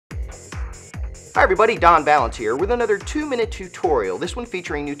Hi everybody, Don Balance here with another 2-minute tutorial, this one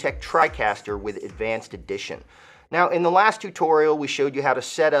featuring NewTek TriCaster with Advanced Edition. Now in the last tutorial we showed you how to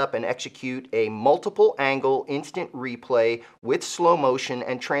set up and execute a multiple angle instant replay with slow motion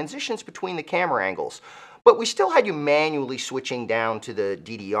and transitions between the camera angles. But we still had you manually switching down to the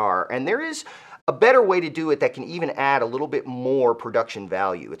DDR, and there is a better way to do it that can even add a little bit more production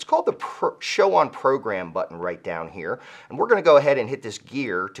value. It's called the Show on Program button right down here, and we're going to go ahead and hit this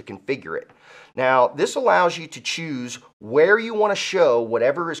gear to configure it. Now this allows you to choose where you want to show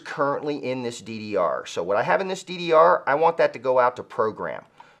whatever is currently in this DDR. So what I have in this DDR, I want that to go out to Program.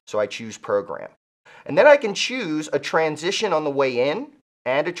 So I choose Program. And then I can choose a transition on the way in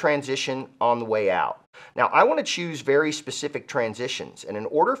and a transition on the way out. Now I want to choose very specific transitions, and in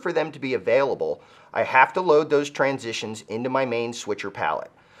order for them to be available, I have to load those transitions into my main switcher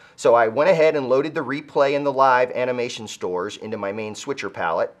palette. So I went ahead and loaded the replay and the live animation stores into my main switcher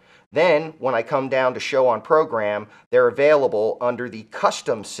palette. Then when I come down to Show on Program, they're available under the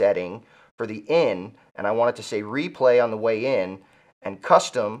custom setting for the in, and I want it to say replay on the way in and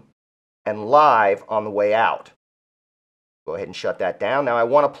custom and live on the way out. Go ahead and shut that down. Now I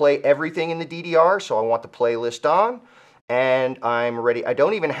want to play everything in the DDR, so I want the playlist on, and I'm ready. I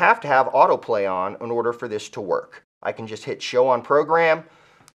don't even have to have autoplay on in order for this to work. I can just hit Show on Program.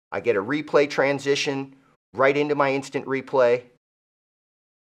 I get a replay transition right into my instant replay,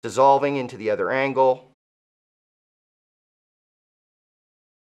 dissolving into the other angle,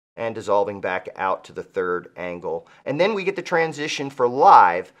 and dissolving back out to the third angle. And then we get the transition for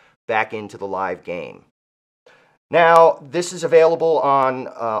live back into the live game. Now, this is available on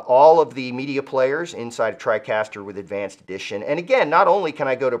all of the media players inside of TriCaster with Advanced Edition. And again, not only can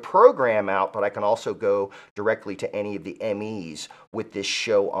I go to Program Out, but I can also go directly to any of the MEs with this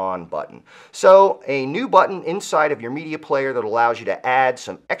Show On button. So, a new button inside of your media player that allows you to add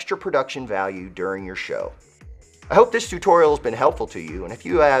some extra production value during your show. I hope this tutorial has been helpful to you, and if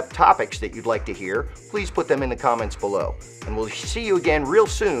you have topics that you'd like to hear, please put them in the comments below. And we'll see you again real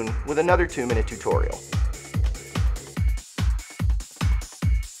soon with another 2-minute tutorial.